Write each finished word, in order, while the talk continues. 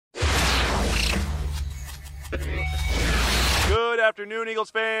afternoon,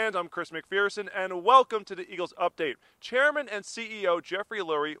 Eagles fans. I'm Chris McPherson, and welcome to the Eagles Update. Chairman and CEO Jeffrey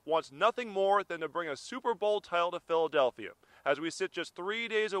Lurie wants nothing more than to bring a Super Bowl title to Philadelphia. As we sit just 3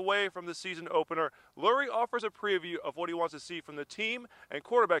 days away from the season opener, Lurie offers a preview of what he wants to see from the team and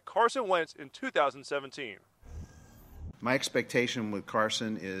quarterback Carson Wentz in 2017. My expectation with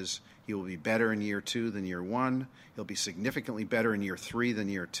Carson is he will be better in year 2 than year 1. He'll be significantly better in year 3 than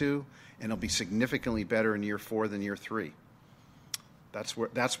year 2, and he'll be significantly better in year 4 than year 3. That's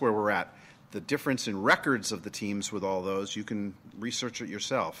where we're at. The difference in records of the teams with all those, you can research it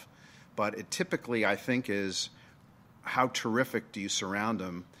yourself. But it typically, I think, is how terrific do you surround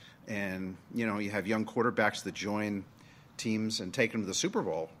them? And, you have young quarterbacks that join teams and take them to the Super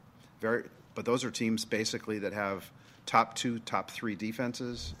Bowl. But those are teams basically that have top 2, top 3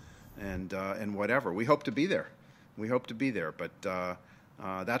 defenses and whatever. We hope to be there. But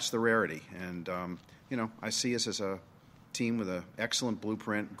that's the rarity. And, I see us as a team with an excellent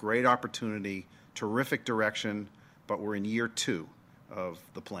blueprint, great opportunity, terrific direction, but we're in year 2 of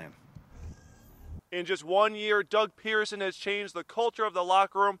the plan. In just 1 year, Doug Peterson has changed the culture of the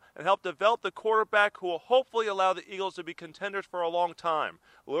locker room and helped develop the quarterback who will hopefully allow the Eagles to be contenders for a long time.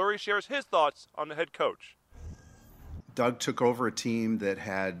 Lurie shares his thoughts on the head coach. Doug took over a team that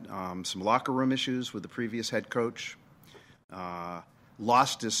had some locker room issues with the previous head coach,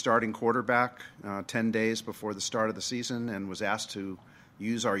 lost his starting quarterback 10 days before the start of the season and was asked to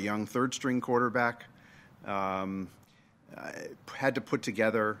use our young third-string quarterback, had to put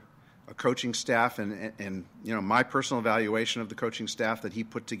together a coaching staff and my personal evaluation of the coaching staff that he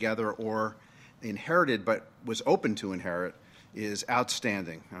put together or inherited but was open to inherit is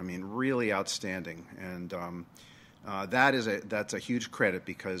outstanding. I mean, really outstanding. And that's a huge credit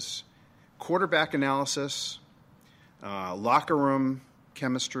because quarterback analysis, locker room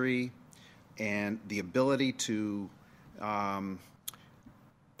chemistry, and the ability to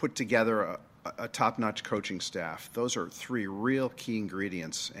put together a top-notch coaching staff. Those are 3 real key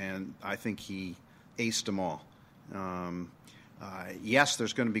ingredients, and I think he aced them all. Yes,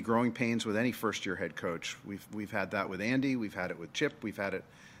 there's going to be growing pains with any first-year head coach. We've had that with Andy. We've had it with Chip. We've had it,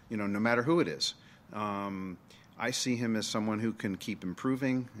 no matter who it is. I see him as someone who can keep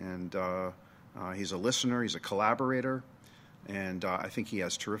improving, and he's a listener. He's a collaborator, and I think he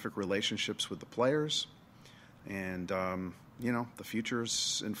has terrific relationships with the players. And the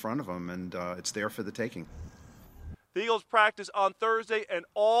future's in front of him, and it's there for the taking. The Eagles practice on Thursday, and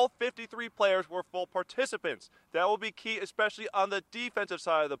all 53 players were full participants. That will be key, especially on the defensive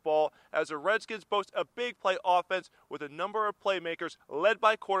side of the ball, as the Redskins boast a big play offense with a number of playmakers led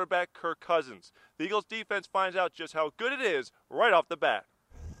by quarterback Kirk Cousins. The Eagles defense finds out just how good it is right off the bat.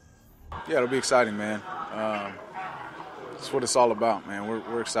 Yeah, it'll be exciting, man. That's what it's all about, man.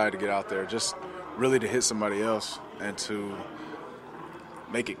 We're excited to get out there, just really to hit somebody else and to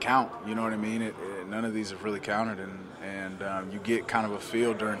make it count. You know what I mean? None of these have really counted, and you get kind of a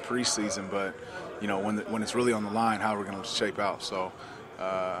feel during preseason, but when it's really on the line, how we're going to shape out. So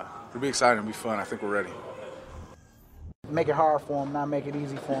it'll be exciting, it'll be fun. I think we're ready. Make it hard for them, not make it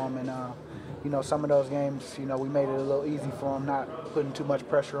easy for them, and some of those games, we made it a little easy for them, not putting too much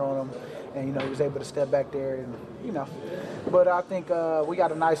pressure on them, and he was able to step back there, and But I think we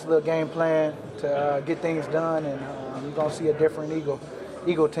got a nice little game plan to get things done, and you're gonna see a different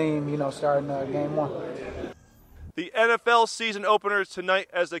Eagle team, starting game 1. The NFL season opener is tonight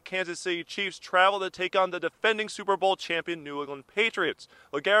as the Kansas City Chiefs travel to take on the defending Super Bowl champion New England Patriots.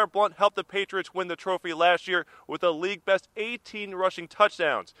 LeGarrette Blount helped the Patriots win the trophy last year with a league-best 18 rushing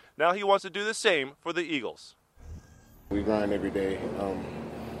touchdowns. Now he wants to do the same for the Eagles. We grind every day.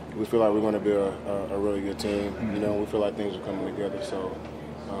 We feel like we're going to be a really good team. We feel like things are coming together, so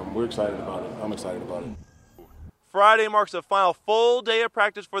we're excited about it. I'm excited about it. Friday marks the final full day of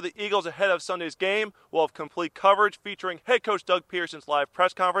practice for the Eagles ahead of Sunday's game. We'll have complete coverage featuring head coach Doug Peterson's live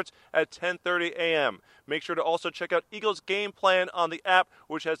press conference at 10:30 a.m. Make sure to also check out Eagles Game Plan on the app,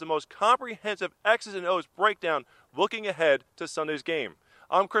 which has the most comprehensive X's and O's breakdown looking ahead to Sunday's game.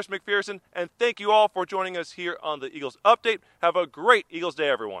 I'm Chris McPherson, and thank you all for joining us here on the Eagles Update. Have a great Eagles Day,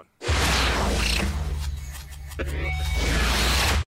 everyone.